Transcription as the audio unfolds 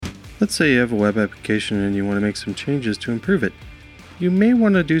Let's say you have a web application and you want to make some changes to improve it. You may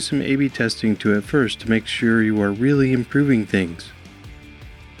want to do some A/B testing to it first to make sure you are really improving things.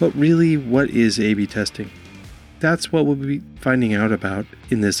 But really, what is A/B testing? That's what we'll be finding out about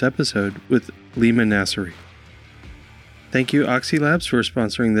in this episode with Leema Nasseri. Thank you, Oxy Labs, for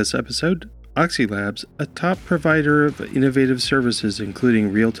sponsoring this episode. Oxy Labs, a top provider of innovative services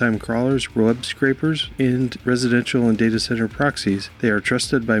including real-time crawlers, web scrapers, and residential and data center proxies. They are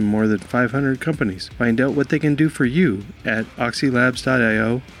trusted by more than 500 companies. Find out what they can do for you at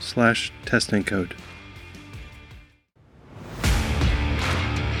oxylabs.io/testandcode.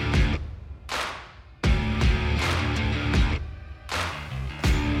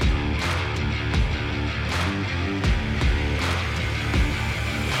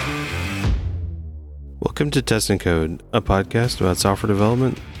 Welcome to Test and Code, a podcast about software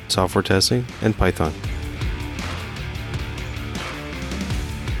development, software testing, and Python.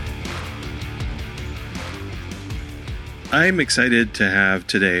 I'm excited to have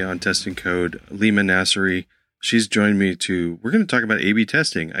today on Test and Code Leema Nasseri. She's joined me we're going to talk about A/B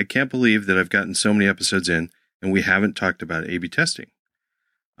testing. I can't believe that I've gotten so many episodes in and we haven't talked about A/B testing.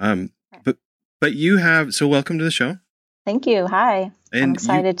 But you have, so welcome to the show. Thank you. Hi. And I'm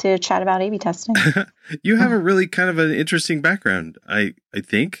excited to chat about A/B testing. You have a really kind of an interesting background, I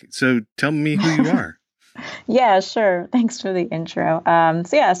think. So tell me who you are. Yeah, sure. Thanks for the intro.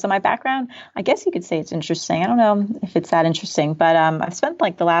 So my background, I guess you could say it's interesting. I don't know if it's that interesting, but I've spent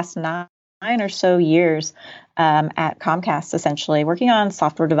like the last 9 or so years at Comcast, essentially working on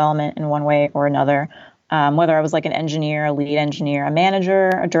software development in one way or another. Whether I was like an engineer, a lead engineer, a manager,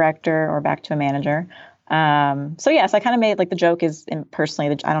 a director, or back to a manager. So I kind of made like the joke is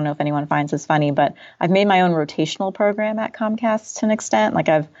personally, I don't know if anyone finds this funny, but I've made my own rotational program at Comcast to an extent. Like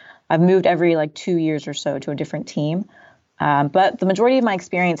I've moved every like 2 years or so to a different team. But the majority of my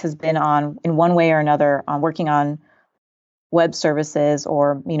experience has been in one way or another on working on web services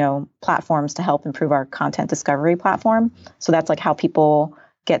or, platforms to help improve our content discovery platform. So that's like how people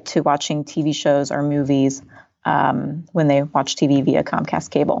get to watching TV shows or movies, when they watch TV via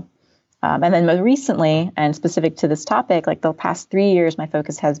Comcast cable. And then most recently, and specific to this topic, like the past 3 years, my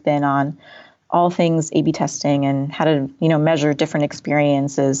focus has been on all things A/B testing and how to, measure different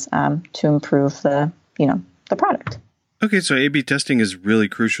experiences to improve the product. Okay, so A/B testing is really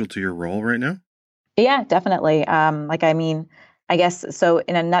crucial to your role right now? Yeah, definitely. I guess, so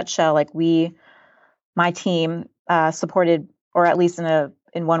in a nutshell, like my team supported, or at least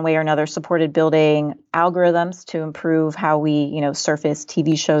in one way or another, supported building algorithms to improve how we, surface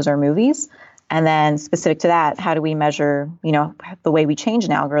TV shows or movies. And then specific to that, how do we measure, the way we change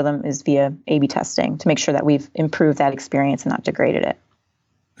an algorithm is via A/B testing to make sure that we've improved that experience and not degraded it.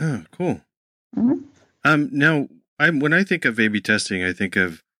 Oh, cool. Mm-hmm. Now, when I think of A/B testing, I think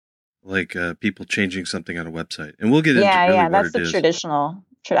of like people changing something on a website. And we'll get into really what that's it the is. Traditional.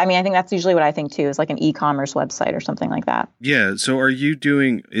 I think that's usually what I think too, is like an e-commerce website or something like that. Yeah. So are you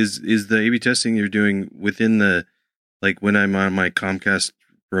doing, is the A/B testing you're doing within the, like when I'm on my Comcast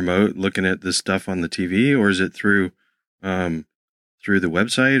remote looking at this stuff on the TV, or is it through the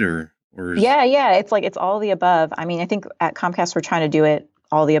website or? Yeah. It's all the above. I think at Comcast, we're trying to do it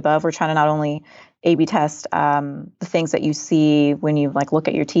all the above. We're trying to not only A/B test the things that you see when you like look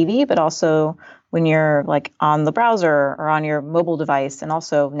at your TV, but also when you're like on the browser or on your mobile device, and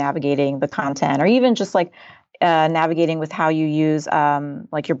also navigating the content, or even just like navigating with how you use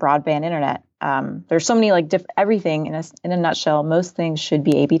like your broadband internet. There's so many like everything in a nutshell. Most things should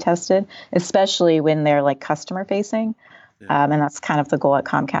be A/B tested, especially when they're like customer facing. Yeah. And that's kind of the goal at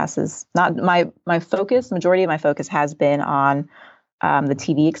Comcast. Is not my focus. Majority of my focus has been on the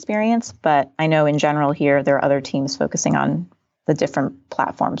TV experience, but I know in general here there are other teams focusing on the different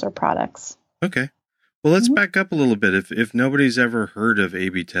platforms or products. Okay. Well, let's back up a little bit. If nobody's ever heard of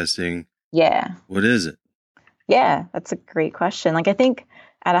A/B testing, what is it? Yeah, that's a great question. Like I think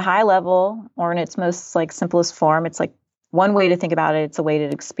at a high level, or in its most like simplest form, it's like one way to think about it. It's a way to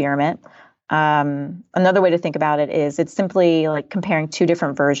experiment. Another way to think about it is it's simply like comparing two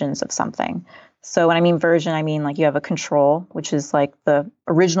different versions of something. So when I mean version, I mean like you have a control, which is like the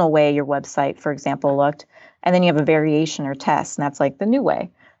original way your website, for example, looked. And then you have a variation or test, and that's like the new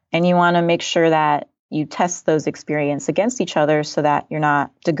way. And you want to make sure that you test those experiences against each other so that you're not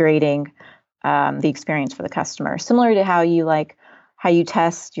degrading the experience for the customer. Similar to how you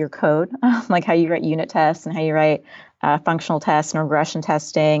test your code, like how you write unit tests and how you write functional tests and regression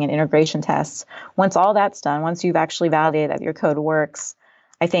testing and integration tests. Once all that's done, once you've actually validated that your code works,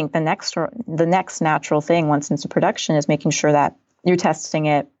 I think the next natural thing once into production is making sure that you're testing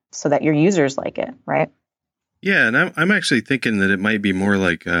it so that your users like it, right? Yeah, and I'm actually thinking that it might be more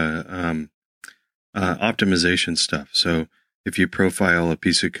like optimization stuff. So if you profile a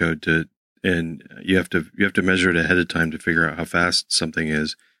piece of code and you have to measure it ahead of time to figure out how fast something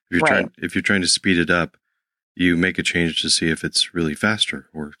is. If you're trying to speed it up, you make a change to see if it's really faster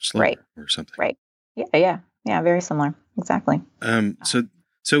or slower or something. Right. Yeah. Very similar. Exactly. So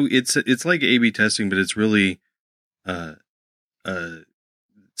it's like A/B testing, but it's really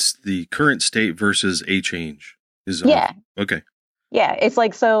it's the current state versus a change. Okay. Yeah, it's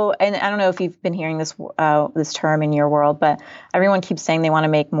like so, and I don't know if you've been hearing this term in your world, but everyone keeps saying they want to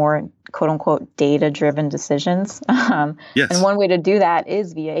make more "quote unquote" data-driven decisions. Yes. And one way to do that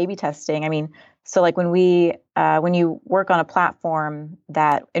is via A/B testing. I mean, so like when you work on a platform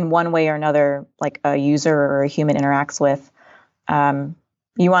that in one way or another, like a user or a human interacts with,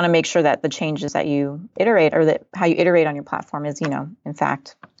 you want to make sure that the changes that you iterate or that how you iterate on your platform is, in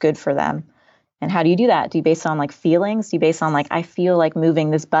fact, good for them. And how do you do that? Do you base it on like feelings? Do you base it on like, I feel like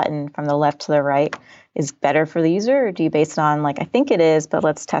moving this button from the left to the right is better for the user? Or do you base it on like, I think it is, but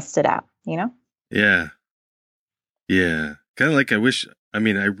let's test it out, Yeah. Yeah. Kind of like I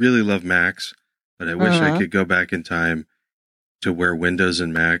really love Macs, but I wish I could go back in time to where Windows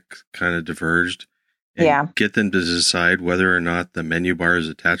and Mac kind of diverged and get them to decide whether or not the menu bar is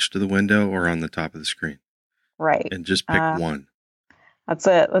attached to the window or on the top of the screen. Right. And just pick one. That's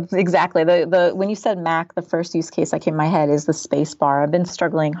it. That's exactly the when you said Mac, the first use case that came in my head is the space bar. I've been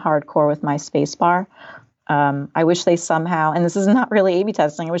struggling hardcore with my space bar. I wish they somehow, and this is not really A/B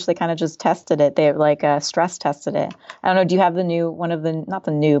testing. I wish they kind of just tested it. They like stress tested it. I don't know. Do you have the new not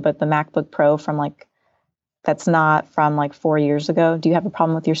the new, but the MacBook Pro from that's not from 4 years ago? Do you have a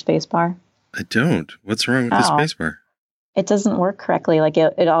problem with your space bar? I don't. What's wrong with the space bar? It doesn't work correctly. Like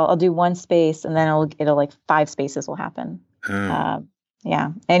I'll do one space and then it'll like 5 spaces will happen. Oh.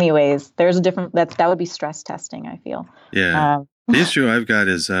 Yeah. Anyways, there's a different that would be stress testing, I feel. Yeah. The issue I've got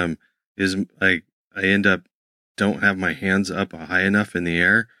is I end up don't have my hands up high enough in the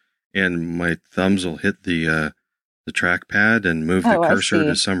air, and my thumbs will hit the trackpad and move the cursor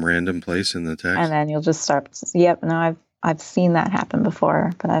to some random place in the text. And then you'll just start. Yep. No, I've seen that happen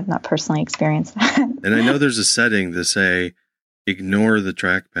before, but I've not personally experienced that. And I know there's a setting to say ignore the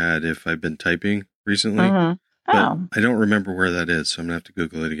trackpad if I've been typing recently. Mm-hmm. But I don't remember where that is, so I'm going to have to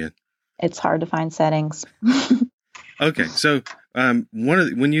Google it again. It's hard to find settings. Okay, so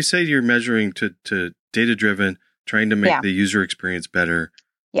when you say you're measuring to data-driven, trying to make the user experience better,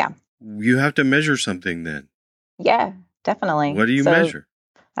 you have to measure something then. Yeah, definitely. What do you measure?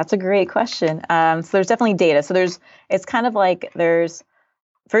 That's a great question. So there's definitely data. So it's kind of like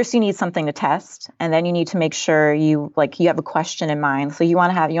first you need something to test, and then you need to make sure you have a question in mind. So you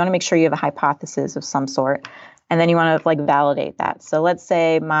want to make sure you have a hypothesis of some sort. And then you want to validate that. So let's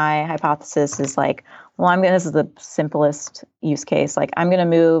say my hypothesis is this is the simplest use case. I'm going to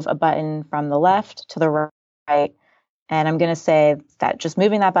move a button from the left to the right. And I'm going to say that just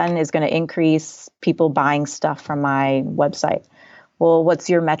moving that button is going to increase people buying stuff from my website. Well, what's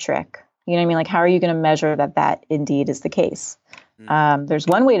your metric? You know what I mean? How are you going to measure that indeed is the case? There's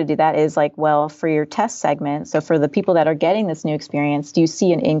one way to do that is for your test segment. So for the people that are getting this new experience, do you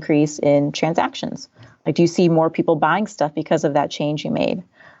see an increase in transactions? Do you see more people buying stuff because of that change you made?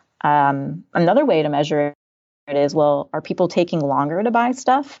 Another way to measure it is, are people taking longer to buy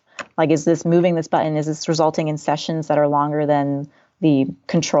stuff? Is this moving this button? Is this resulting in sessions that are longer than the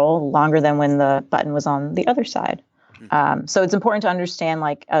control, longer than when the button was on the other side? So it's important to understand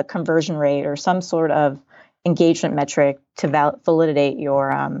a conversion rate or some sort of engagement metric to validate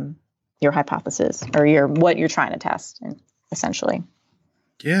your hypothesis or what you're trying to test, essentially.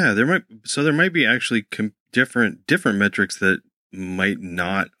 Yeah, there might be actually different metrics that might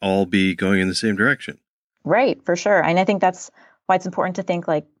not all be going in the same direction. Right, for sure. And I think that's why it's important to think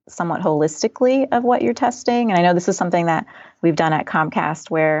somewhat holistically of what you're testing. And I know this is something that we've done at Comcast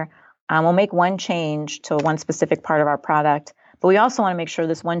where we'll make one change to one specific part of our product, but we also want to make sure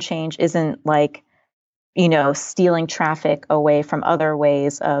this one change isn't stealing traffic away from other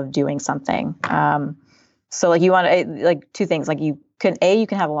ways of doing something. So you want to two things. You can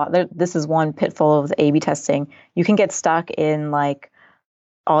have a lot. This is one pitfall of the A/B testing. You can get stuck in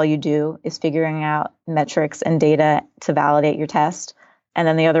all you do is figuring out metrics and data to validate your test, and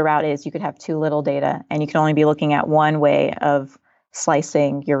then the other route is you could have too little data and you can only be looking at one way of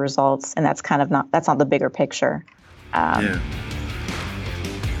slicing your results, and that's not the bigger picture. Yeah.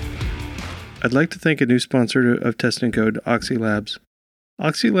 I'd like to thank a new sponsor of Test and Code, Oxy Labs.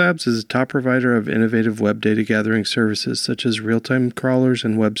 Oxy Labs is a top provider of innovative web data gathering services such as real-time crawlers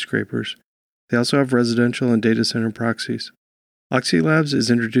and web scrapers. They also have residential and data center proxies. Oxy Labs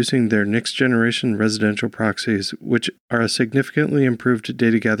is introducing their next generation residential proxies, which are a significantly improved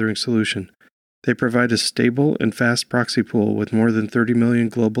data gathering solution. They provide a stable and fast proxy pool with more than 30 million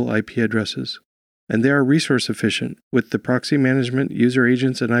global IP addresses. And they are resource efficient, with the proxy management, user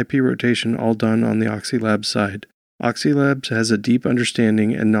agents, and IP rotation all done on the Oxy Labs side. Oxy Labs has a deep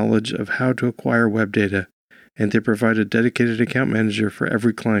understanding and knowledge of how to acquire web data, and they provide a dedicated account manager for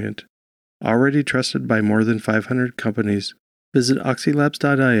every client. Already trusted by more than 500 companies, visit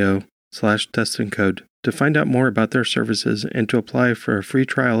oxylabs.io/testandcode to find out more about their services and to apply for a free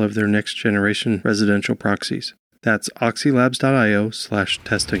trial of their next generation residential proxies. That's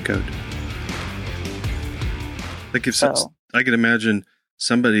oxylabs.io/testandcode. Like if I could imagine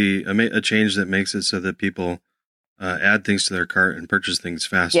somebody, a change that makes it so that people add things to their cart and purchase things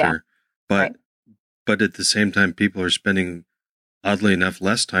faster, but at the same time, people are spending, oddly enough,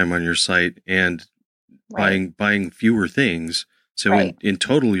 less time on your site and buying fewer things. So in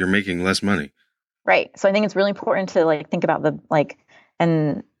total, you're making less money. Right. So I think it's really important to think about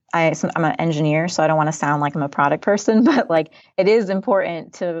and I'm an engineer, so I don't want to sound like I'm a product person, but it is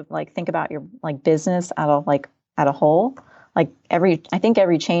important to think about your business at a whole. I think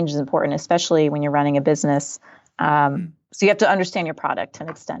every change is important, especially when you're running a business. So you have to understand your product to an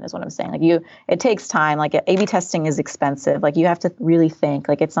extent, is what I'm saying. It takes time. A/B testing is expensive. You have to really think.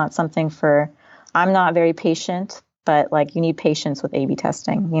 It's not something I'm not very patient, but you need patience with A/B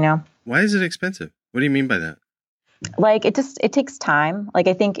testing. Why is it expensive? What do you mean by that? It takes time. I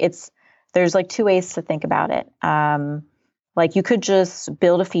think there's two ways to think about it. You could just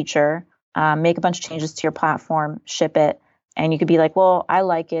build a feature, make a bunch of changes to your platform, ship it, and you could be well, I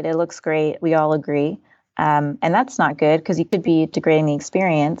like it. It looks great. We all agree. And that's not good because you could be degrading the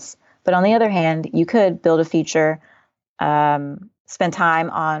experience. But on the other hand, you could build a feature, spend time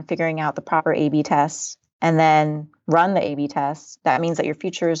on figuring out the proper A/B tests, and then run the A/B tests. That means that your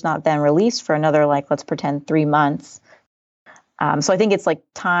feature is not then released for another, let's pretend 3 months. So I think it's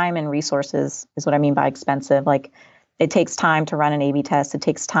time and resources is what I mean by expensive. It takes time to run an A/B test. It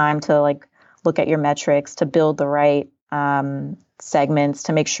takes time to look at your metrics, to build the right segments,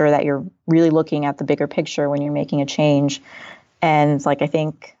 to make sure that you're really looking at the bigger picture when you're making a change. And I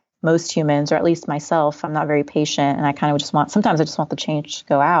think most humans, or at least myself, I'm not very patient, and I kind of sometimes I just want the change to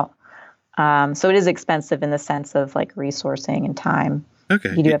go out. So it is expensive in the sense of resourcing and time.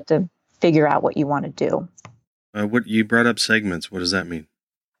 Okay. You do have to figure out what you want to do. What you brought up segments. What does that mean?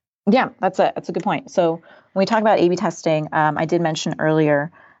 Yeah, that's a good point. So when we talk about A/B testing, I did mention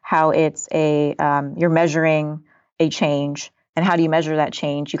earlier how it's you're measuring a change. And how do you measure that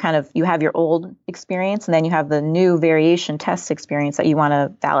change? You have your old experience, and then you have the new variation test experience that you want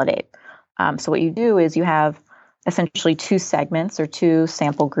to validate. So what you do is you have essentially 2 segments or 2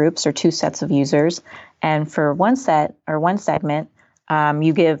 sample groups or 2 sets of users. And for one set or one segment,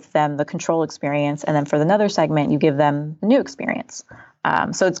 you give them the control experience. And then for another segment, you give them the new experience.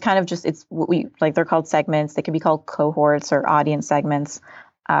 So it's kind of it's what they're called segments. They can be called cohorts or audience segments.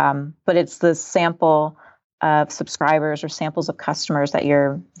 But it's the sample of subscribers or samples of customers that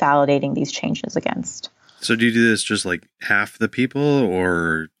you're validating these changes against. So do you do this just half the people,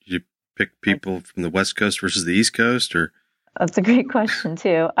 or you pick people from the West Coast versus the East Coast, or? That's a great question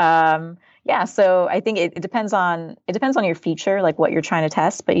too. Yeah, so I think it depends on your feature, what you're trying to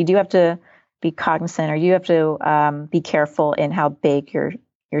test, but you do have to be cognizant, or you have to be careful in how big your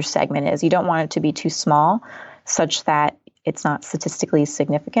segment is. You don't want it to be too small, such that it's not statistically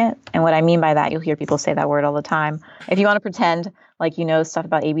significant. And what I mean by that, you'll hear people say that word all the time. If you want to pretend stuff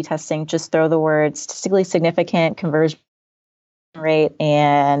about A/B testing, just throw the word statistically significant, conversion rate,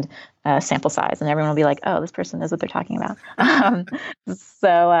 and sample size, and everyone will be oh, this person knows what they're talking about.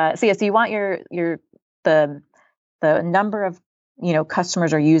 So you want the number of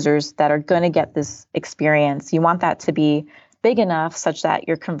customers or users that are going to get this experience. You want that to be big enough such that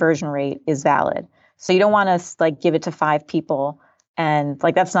your conversion rate is valid. So you don't want to give it to 5 people and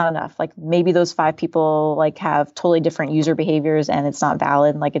that's not enough. Maybe those 5 people have totally different user behaviors and it's not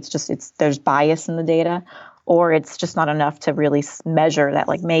valid. There's bias in the data, or it's just not enough to really measure that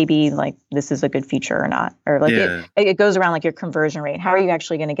maybe this is a good feature or not. Or it goes around your conversion rate. How are you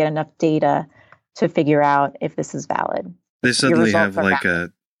actually going to get enough data to figure out if this is valid? They suddenly have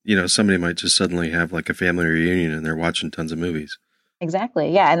somebody might just suddenly have a family reunion and they're watching tons of movies.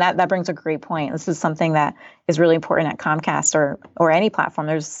 Exactly. Yeah. And that brings a great point. This is something that is really important at Comcast or any platform.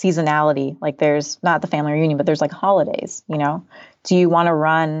 There's seasonality. There's not the family reunion, but there's holidays, Do you want to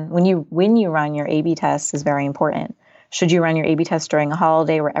run when you run your A/B test is very important. Should you run your A/B test during a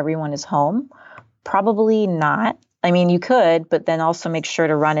holiday where everyone is home? Probably not. I mean, you could, but then also make sure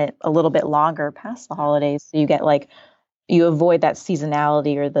to run it a little bit longer past the holidays. So you get you avoid that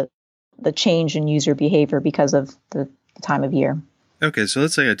seasonality or the change in user behavior because of the time of year. Okay, so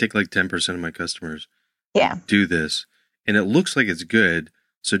let's say I take like 10% of my customers Yeah. do this, and it looks like it's good.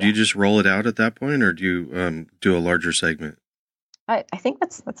 So do you just roll it out at that point, or do you do a larger segment? I think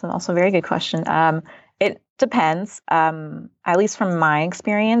that's also a very good question. It depends. At least from my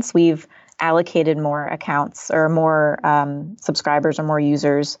experience, we've allocated more accounts or more subscribers or more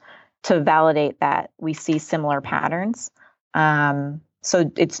users to validate that we see similar patterns.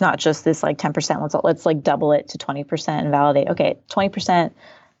 So it's not just this like 10%. Let's like double it to 20% and validate. Okay, 20%.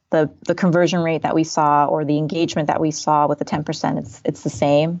 The conversion rate that we saw or the engagement that we saw with the 10%, it's the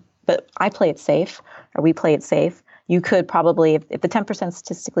same. But I play it safe, or we play it safe. You could probably, if the 10%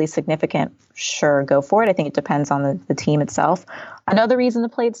 statistically significant, sure, go for it. I think it depends on the team itself. Another reason to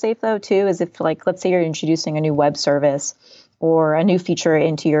play it safe, though, too, is if, like, let's say you're introducing a new web service or a new feature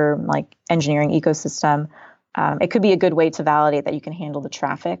into your, like, engineering ecosystem, it could be a good way to validate that you can handle the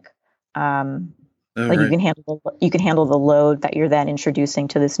traffic. Right. You can handle the load that you're then introducing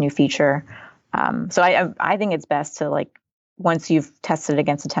to this new feature. So I think it's best to, like, once you've tested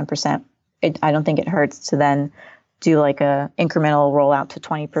against the 10%, I don't think it hurts to then do like a incremental rollout to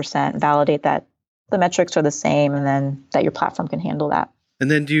 20%, validate that the metrics are the same, and then that your platform can handle that. And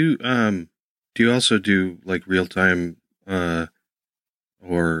then do you also do like real time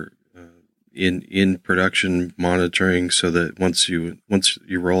or in production monitoring, so that once you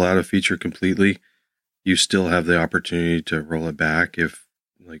roll out a feature completely, you still have the opportunity to roll it back if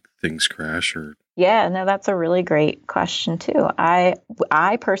like things crash? Or Yeah, no, that's a really great question too. I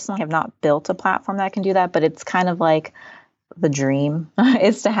personally have not built a platform that can do that, but it's kind of like the dream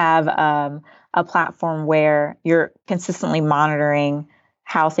is to have a platform where you're consistently monitoring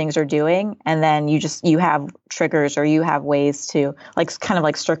how things are doing, and then you have triggers, or you have ways to, like, kind of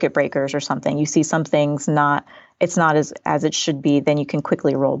like circuit breakers or something. You see some things it's not as it should be, then you can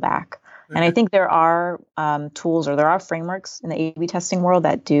quickly roll back. Okay. And I think there are tools, or there are frameworks in the A/B testing world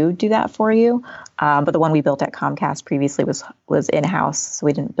that do that for you. But the one we built at Comcast previously was in-house, so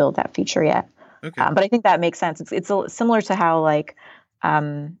we didn't build that feature yet. Okay. But I think that makes sense. It's similar to how, like,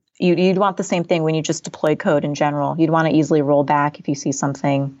 you'd want the same thing when you just deploy code in general. You'd want to easily roll back if you see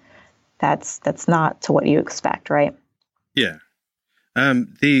something that's not to what you expect, right? Yeah. I know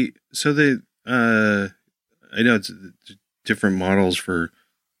it's different models for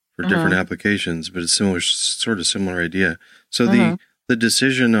different applications, but it's similar idea. So the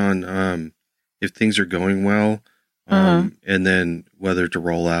decision on if things are going well, and then whether to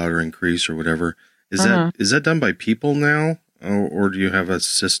roll out or increase or whatever, is that done by people now, or do you have a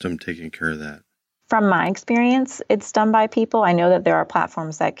system taking care of that? From my experience, it's done by people. I know that there are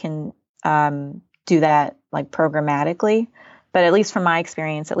platforms that can do that, like, programmatically, but at least from my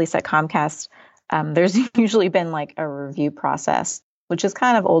experience, at least at Comcast, there's usually been like a review process, which is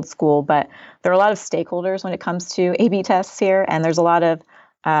kind of old school, but there are a lot of stakeholders when it comes to A/B tests here, and there's a lot of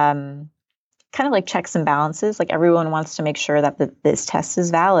kind of like checks and balances. Like, everyone wants to make sure that this test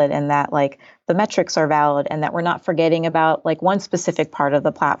is valid, and that, like, the metrics are valid, and that we're not forgetting about, like, one specific part of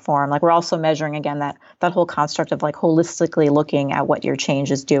the platform. Like, we're also measuring, again, that whole construct of, like, holistically looking at what your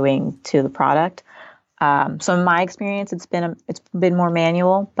change is doing to the product. So in my experience, it's been more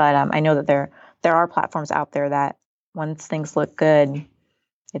manual, but I know that there are platforms out there that once things look good,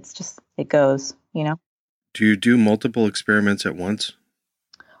 it goes, you know? Do you do multiple experiments at once?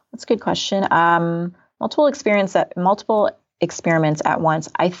 That's a good question. Multiple experiments at once.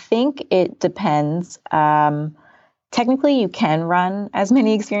 I think it depends. Technically, you can run as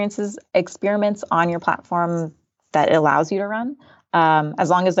many experiments on your platform that it allows you to run, as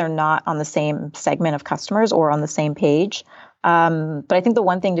long as they're not on the same segment of customers or on the same page. But I think the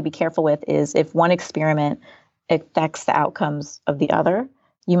one thing to be careful with is if one experiment affects the outcomes of the other,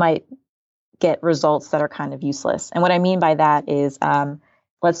 you might get results that are kind of useless. And what I mean by that is,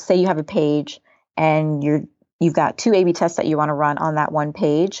 let's say you have a page and you've got 2 A/B tests that you want to run on that one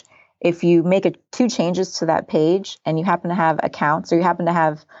page. If you make 2 changes to that page and you happen to have accounts, or you happen to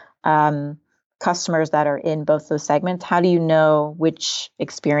have customers that are in both those segments, how do you know which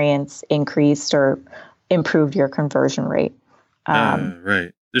experience increased or improved your conversion rate?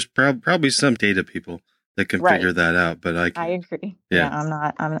 Right. There's probably some data people that can figure that out, but I agree. Yeah, I'm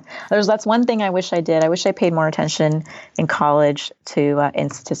not. That's one thing I wish I did. I wish I paid more attention in college to in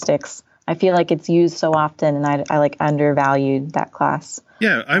statistics. I feel like it's used so often, and I like undervalued that class.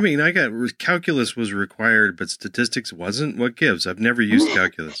 Yeah, I mean, calculus was required, but statistics wasn't. What gives? I've never used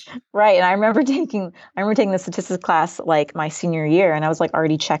calculus. Right. And I remember taking the statistics class like my senior year, and I was like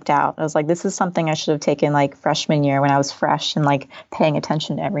already checked out. I was like, this is something I should have taken like freshman year when I was fresh and like paying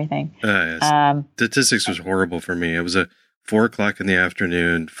attention to everything. Yes. Statistics was horrible for me. It was a 4:00 in the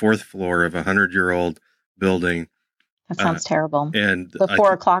afternoon, fourth floor of a 100-year-old building. That sounds terrible. And the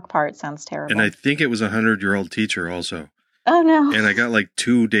 4:00 part sounds terrible. And I think it was a 100-year-old teacher also. Oh no. And I got like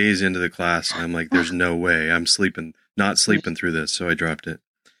 2 days into the class and I'm like, there's no way I'm not sleeping through this. So I dropped it.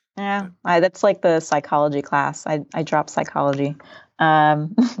 Yeah. That's like the psychology class. I dropped psychology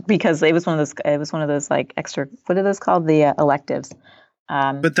because it was one of those like extra, what are those called? The electives.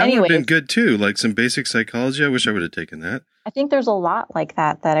 But that would have been good too. Like some basic psychology. I wish I would have taken that. I think there's a lot like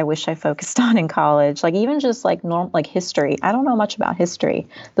that I wish I focused on in college. Like even just like like history. I don't know much about history.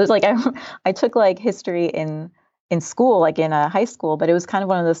 There's like, I took like history in school, like in a high school, but it was kind of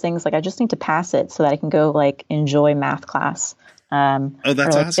one of those things like I just need to pass it so that I can go like enjoy math class. That's or, like,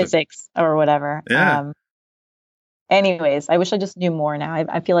 awesome. Physics or whatever. Yeah. Anyways, I wish I just knew more now.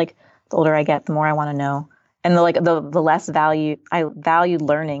 I feel like the older I get, the more I want to know. And the less value, I valued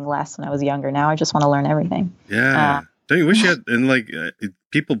learning less when I was younger. Now I just want to learn everything. Yeah. Don't you wish you had, and like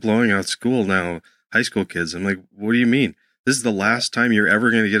people blowing out school now, high school kids. I'm like, what do you mean? This is the last time you're ever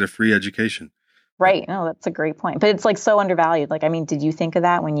going to get a free education. Right. No, that's a great point. But it's like so undervalued. Like, I mean, did you think of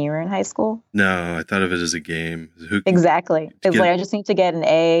that when you were in high school? No, I thought of it as a game. Exactly. It's like I just need to get an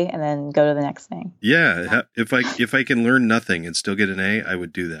A and then go to the next thing. Yeah. If I can learn nothing and still get an A, I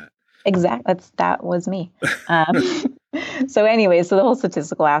would do that. Exactly. That was me. So anyway, so the whole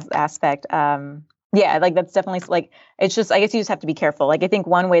statistical aspect, yeah, like that's definitely like, it's just, I guess you just have to be careful. Like I think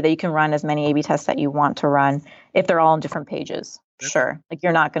one way that you can run as many A/B tests that you want to run, if they're all on different pages, sure. Like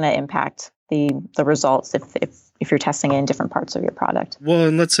you're not going to impact the results if you're testing it in different parts of your product. Well,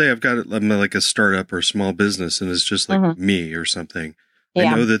 and let's say I'm like a startup or a small business and it's just like me or something.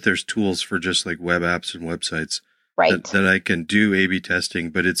 Yeah. I know that there's tools for just like web apps and websites that I can do A/B testing,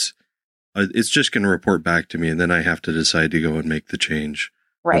 but it's just going to report back to me and then I have to decide to go and make the change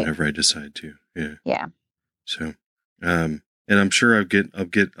whenever I decide to. Yeah. Yeah. So, and I'm sure I'll get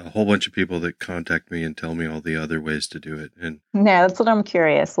a whole bunch of people that contact me and tell me all the other ways to do it. And no, that's what I'm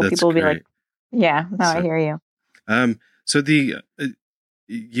curious. Well, people will be like, yeah, no, I hear you. So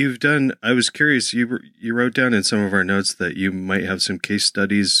you've done, I was curious, you wrote down in some of our notes that you might have some case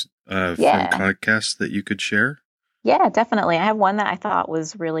studies from podcasts that you could share. Yeah, definitely. I have one that I thought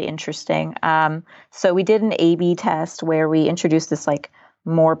was really interesting. So we did an A/B test where we introduced this like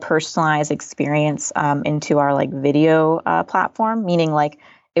more personalized experience into our like video platform, meaning like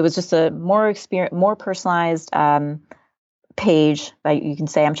it was just a more personalized page that you can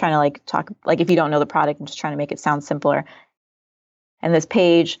say, I'm trying to like talk, like if you don't know the product, I'm just trying to make it sound simpler. And this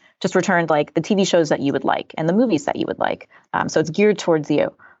page just returned like the TV shows that you would like and the movies that you would like. So it's geared towards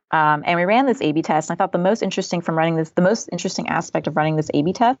you. And we ran this A/B test. And I thought the most interesting aspect of running this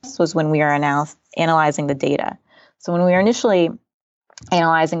A/B test was when we were analyzing the data. So when we were initially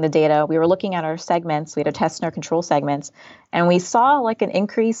analyzing the data, we were looking at our segments. We had a test in our control segments, and we saw like an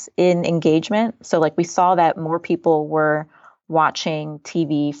increase in engagement. So like we saw that more people were watching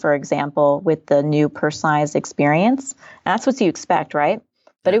TV, for example, with the new personalized experience. And that's what you expect, right?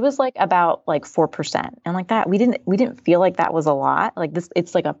 But it was like about like 4%. And like that, we didn't feel like that was a lot. Like this,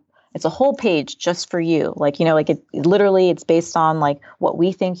 it's a whole page just for you. Like, you know, like it literally, it's based on like what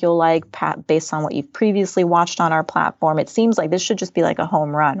we think you'll like, based on what you've previously watched on our platform. It seems like this should just be like a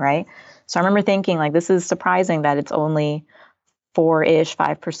home run, right? So I remember thinking like, this is surprising that it's only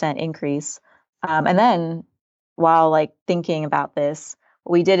 5% increase. And then while like thinking about this,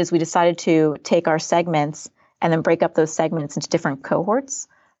 what we did is we decided to take our segments and then break up those segments into different cohorts.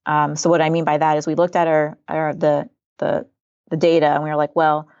 So what I mean by that is we looked at the data and we were like,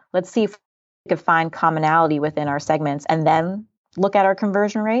 well, let's see if we could find commonality within our segments and then look at our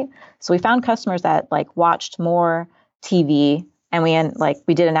conversion rate. So we found customers that like watched more TV, and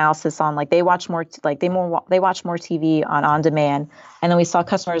we did analysis on like they watch more TV on demand, and then we saw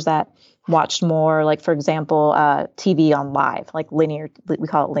customers that watched more, like for example, TV on live, like linear. We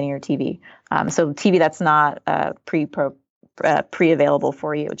call it linear TV. So TV that's not pre-available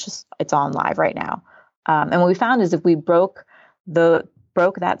for you. It's on live right now. And what we found is if we broke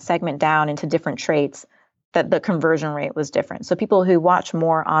that segment down into different traits, that the conversion rate was different. So people who watch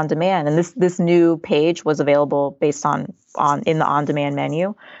more on demand, and this new page was available based on in the on demand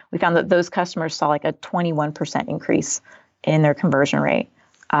menu, we found that those customers saw like a 21% increase in their conversion rate.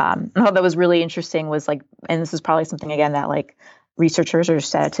 I thought that was really interesting was like, and this is probably something again that like researchers or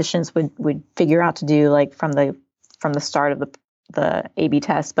statisticians would figure out to do like from the start of the A/B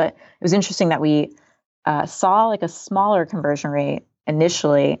test. But it was interesting that we saw like a smaller conversion rate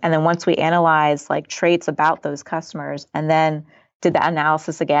initially, and then once we analyzed like traits about those customers, and then did the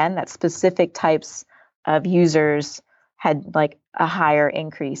analysis again, that specific types of users had like a higher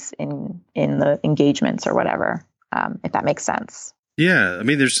increase in the engagements or whatever, if that makes sense. Yeah, I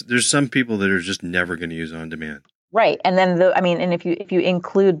mean, there's some people that are just never going to use on demand. Right, and then and if you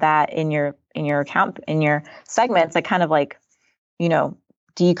include that in your account in your segments, that kind of like,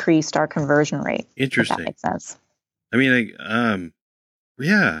 decreased our conversion rate. Interesting. If that makes sense. I mean,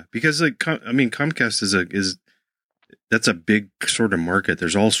 yeah, because like Comcast is that's a big sort of market.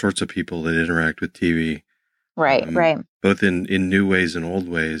 There's all sorts of people that interact with TV. Right. Both in new ways and old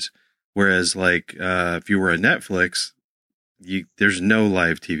ways. Whereas like if you were a Netflix, there's no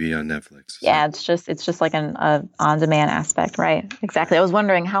live TV on Netflix. Yeah, so. it's just like an on-demand aspect, right? Exactly. I was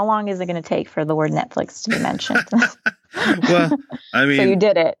wondering, how long is it going to take for the word Netflix to be mentioned? Well, I mean, so you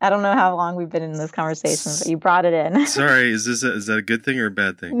did it. I don't know how long we've been in this conversation, but you brought it in. Sorry, is that a good thing or a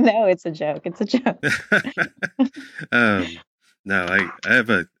bad thing? No, it's a joke. It's a joke. No, I have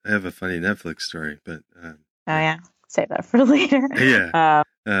a funny Netflix story, but oh yeah, save that for later. Yeah.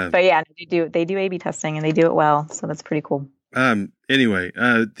 But yeah, they do A/B testing and they do it well, so that's pretty cool. Anyway,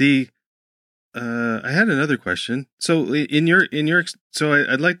 I had another question. So so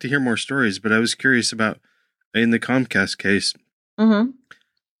I'd like to hear more stories, but I was curious about in the Comcast case. Mm-hmm.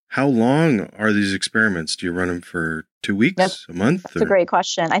 How long are these experiments? Do you run them for 2 weeks, a month? That's a great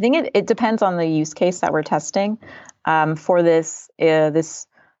question. I think it depends on the use case that we're testing. For this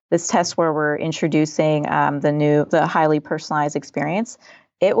test where we're introducing the highly personalized experience,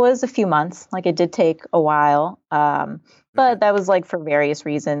 it was a few months. Like it did take a while, but that was like for various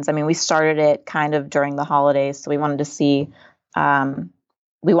reasons. I mean, we started it kind of during the holidays, so we wanted to see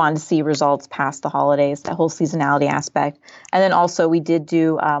results past the holidays, that whole seasonality aspect. And then also we did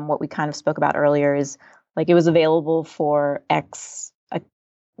do what we kind of spoke about earlier, is like it was available for X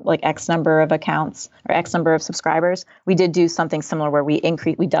number of accounts or X number of subscribers. We did do something similar where we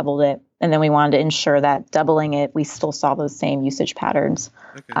doubled it, and then we wanted to ensure that doubling it, we still saw those same usage patterns.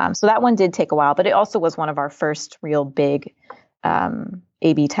 Okay. So that one did take a while, but it also was one of our first real big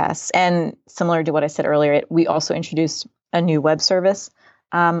A/B tests. And similar to what I said earlier, we also introduced a new web service,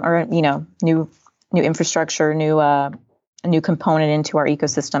 or new infrastructure, a new component into our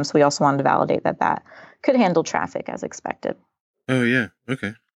ecosystem. So we also wanted to validate that could handle traffic as expected. Oh yeah,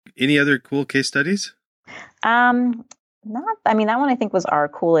 okay. Any other cool case studies? That one I think was our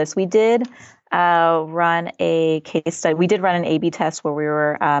coolest. We did run a case study. We did run an A/B test where we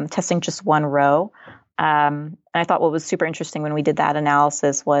were testing just one row. And I thought what was super interesting when we did that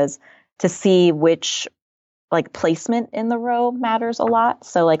analysis was to see which like placement in the row matters a lot.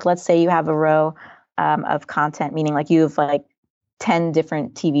 So like, let's say you have a row of content, meaning like you have like 10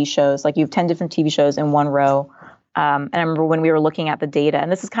 different TV shows, like you have 10 different TV shows in one row. And I remember when we were looking at the data,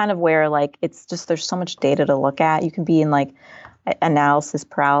 and this is kind of where like it's just there's so much data to look at. You can be in like analysis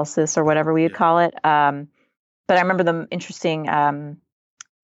paralysis or whatever we would call it. But I remember the interesting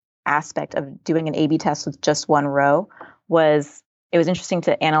aspect of doing an A/B test with just one row was it was interesting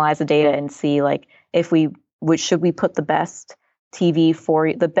to analyze the data and see like if should we put the best TV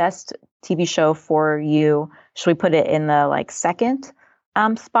show for you? Should we put it in the like second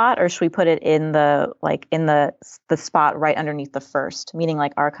spot, or should we put it in the spot right underneath the first? Meaning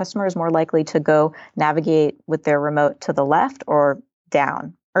like our customer is more likely to go navigate with their remote to the left or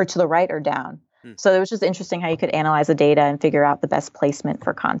down, or to the right or down. So it was just interesting how you could analyze the data and figure out the best placement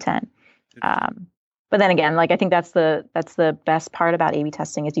for content. But then again, like I think that's the best part about A/B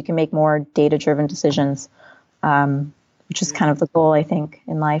testing is you can make more data-driven decisions, which is kind of the goal I think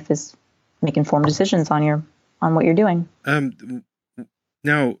in life, is make informed decisions on what you're doing.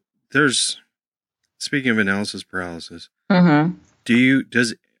 Now, speaking of analysis paralysis, mm-hmm.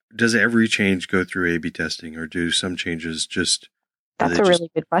 does every change go through A/B testing, or do some changes just? That's a really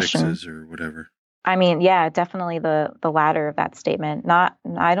good question. Fixes or whatever. I mean, yeah, definitely the latter of that statement.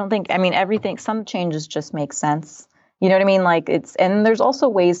 Everything. Some changes just make sense. You know what I mean? Like and there's also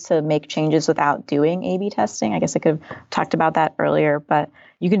ways to make changes without doing A/B testing. I guess I could have talked about that earlier, but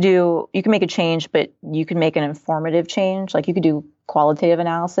you can make a change, but you can make an informative change. Like you could do qualitative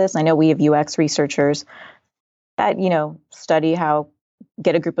analysis. I know we have UX researchers that,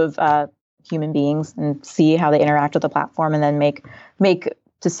 get a group of human beings and see how they interact with the platform, and then make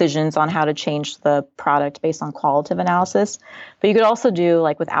decisions on how to change the product based on qualitative analysis. But you could also do,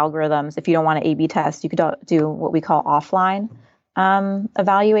 like with algorithms, if you don't want to A/B test, you could do what we call offline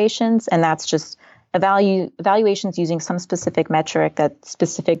evaluations. And that's just evaluations using some specific metric that's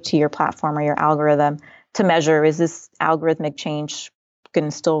specific to your platform or your algorithm to measure, is this algorithmic change going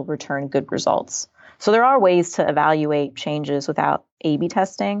to still return good results? So there are ways to evaluate changes without A/B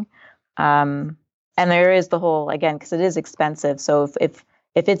testing. And there is the whole, again, because it is expensive. So if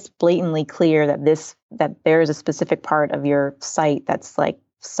it's blatantly clear that there is a specific part of your site that's like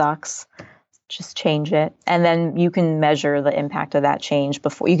sucks, just change it. And then you can measure the impact of that change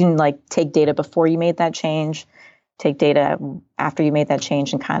before. You can like take data before you made that change, take data after you made that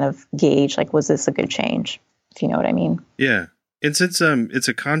change, and kind of gauge like, was this a good change? If you know what I mean. Yeah. And since it's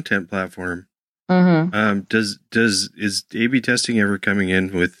a content platform, is A/B testing ever coming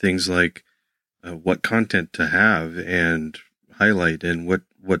in with things like what content to have and highlight, and what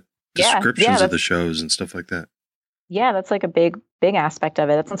descriptions of the shows and stuff like that? Yeah, that's like a big aspect of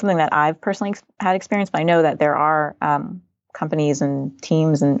it. That's not something that I've personally had experience, but I know that there are companies and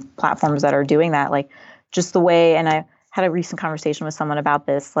teams and platforms that are doing that. Like just the way, and I had a recent conversation with someone about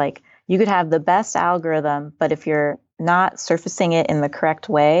this, like you could have the best algorithm, but if you're not surfacing it in the correct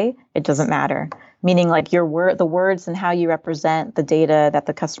way, it doesn't matter. Meaning like the words and how you represent the data that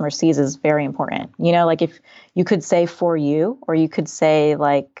the customer sees is very important. You know, like if you could say for you, or you could say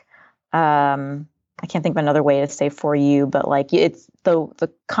like, I can't think of another way to say for you, but like it's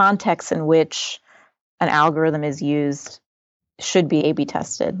the context in which an algorithm is used should be A/B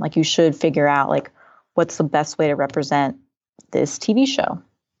tested. Like you should figure out like what's the best way to represent this TV show,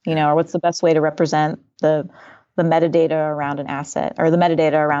 you know, or what's the best way to represent the metadata around an asset, or the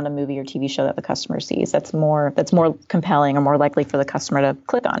metadata around a movie or TV show that the customer sees. That's more compelling or more likely for the customer to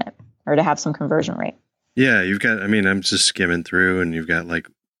click on it or to have some conversion rate. Yeah, I'm just skimming through, and you've got like,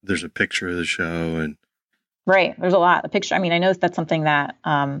 there's a picture of the show, and right. There's a lot. The picture. I mean, I know that's something that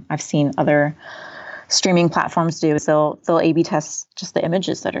I've seen other streaming platforms do. Is they'll A/B test just the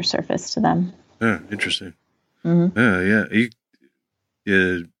images that are surfaced to them. Oh, interesting. Mm-hmm.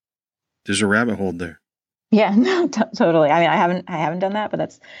 Yeah. There's a rabbit hole there. Yeah, no, totally. I mean, I haven't done that,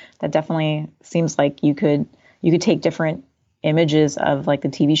 but that definitely seems like you could take different images of like the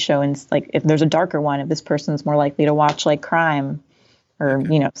TV show, and like if there's a darker one, if this person's more likely to watch like crime or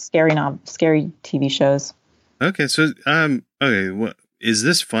scary TV shows. Okay, so what is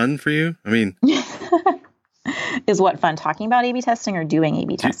this fun for you? I mean, is what fun talking about A/B testing or doing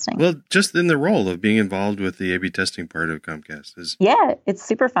A/B testing? Well, just in the role of being involved with the A/B testing part of Comcast is. Yeah, it's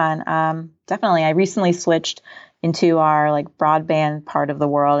super fun. Definitely. I recently switched into our like broadband part of the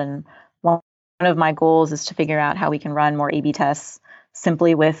world, and one of my goals is to figure out how we can run more A/B tests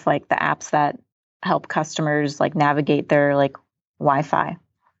simply with like the apps that help customers like navigate their like Wi-Fi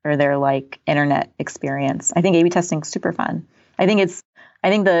or their like internet experience. I think A/B testing is super fun. I think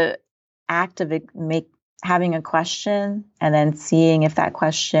the act of having a question and then seeing if that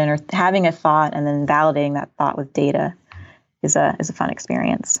question, or having a thought and then validating that thought with data is a fun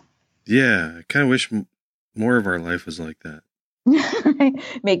experience. Yeah, I kind of wish more of our life was like that.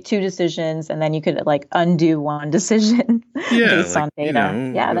 Make two decisions and then you could like undo one decision based on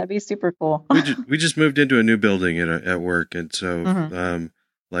data. That'd be super cool. we just moved into a new building at work, and so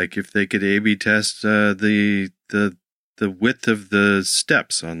like if they could A/B test the width of the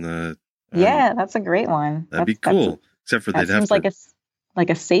steps on the that's a great one. That'd be cool. Except for they'd have to, like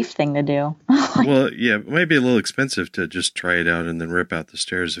a safe thing to do. Well, yeah, it might be a little expensive to just try it out and then rip out the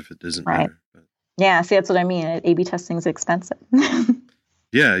stairs if it doesn't matter. But. Yeah, see, that's what I mean. A/B testing is expensive.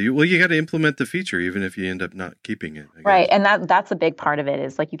 Yeah, you got to implement the feature even if you end up not keeping it. Right, and that's a big part of it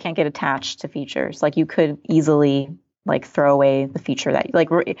is like you can't get attached to features. Like you could easily like throw away the feature that like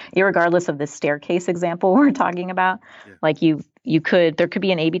irregardless of the staircase example we're talking about. Yeah. Like there could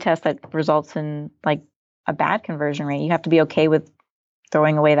be an A/B test that results in like a bad conversion rate. You have to be okay with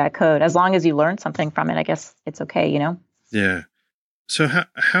throwing away that code as long as you learn something from it. I guess it's okay, Yeah. So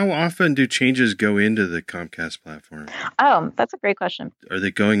how often do changes go into the Comcast platform? Oh, that's a great question. Are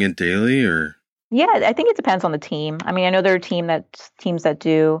they going in daily or? Yeah, I think it depends on the team. I mean, I know there are teams that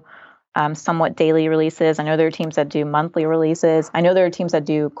do somewhat daily releases. I know there are teams that do monthly releases. I know there are teams that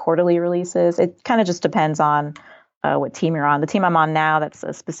do quarterly releases. It kind of just depends on what team you're on. The team I'm on now, that's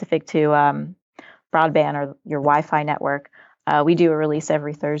specific to broadband or your Wi-Fi network. We do a release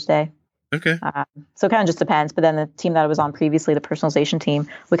every Thursday. Okay. So it kind of just depends. But then the team that I was on previously, the personalization team,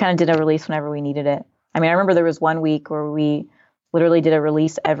 we kind of did a release whenever we needed it. I mean, I remember there was one week where we literally did a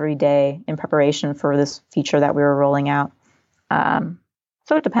release every day in preparation for this feature that we were rolling out.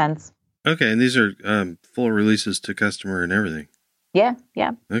 So it depends. Okay. And these are full releases to customer and everything. Yeah.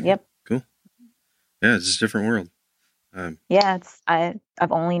 Okay. Yep. Cool. Yeah, it's just a different world.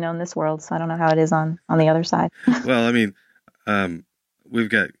 I've only known this world, so I don't know how it is on the other side. Well, I mean, we've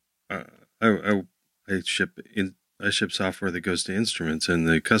got I ship software that goes to instruments, and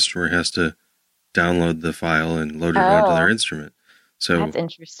the customer has to download the file and load it onto their instrument. So that's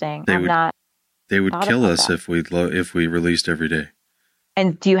interesting. They would kill us if we released every day.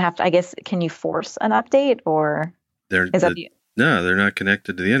 And do you have to? I guess can you force an update or no? They're not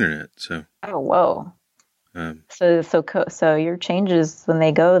connected to the internet. So whoa. So your changes when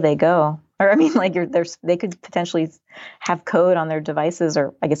they go. Or I mean, like they could potentially have code on their devices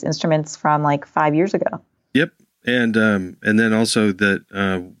or I guess instruments from like 5 years ago. Yep. And then also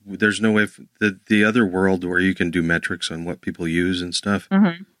that there's no way the other world where you can do metrics on what people use and stuff.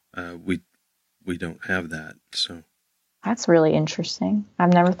 Mm-hmm. We don't have that. So that's really interesting.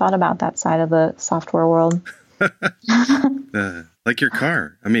 I've never thought about that side of the software world. Like your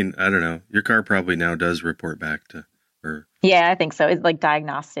car. I mean, I don't know. Your car probably now does report back to her. Yeah, I think so. It's like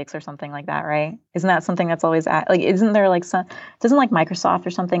diagnostics or something like that, right? Isn't that something that's always isn't there like doesn't like Microsoft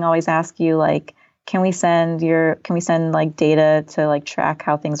or something always ask you like, can we send like data to like track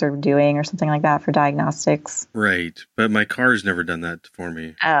how things are doing or something like that for diagnostics? Right. But my car's never done that for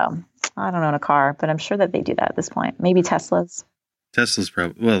me. Oh, I don't own a car, but I'm sure that they do that at this point. Maybe Teslas.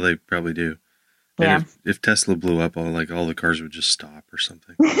 They probably do. Yeah. And if Tesla blew up, all the cars would just stop or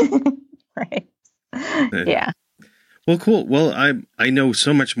something. Right. Yeah. Well, cool. Well, I know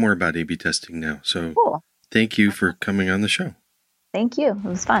so much more about A/B testing now. So cool. Thank you for coming on the show. Thank you. It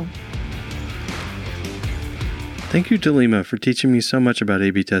was fun. Thank you to Lima for teaching me so much about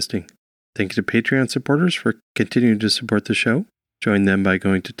A/B testing. Thank you to Patreon supporters for continuing to support the show. Join them by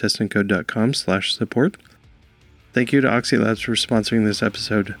going to testandcode.com/support. Thank you to Oxylabs for sponsoring this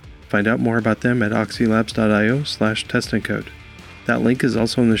episode. Find out more about them at oxylabs.io/testandcode. That link is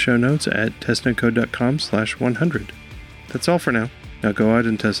also in the show notes at testandcode.com/100. That's all for now. Now go out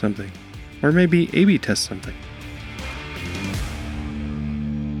and test something. Or maybe A/B test something.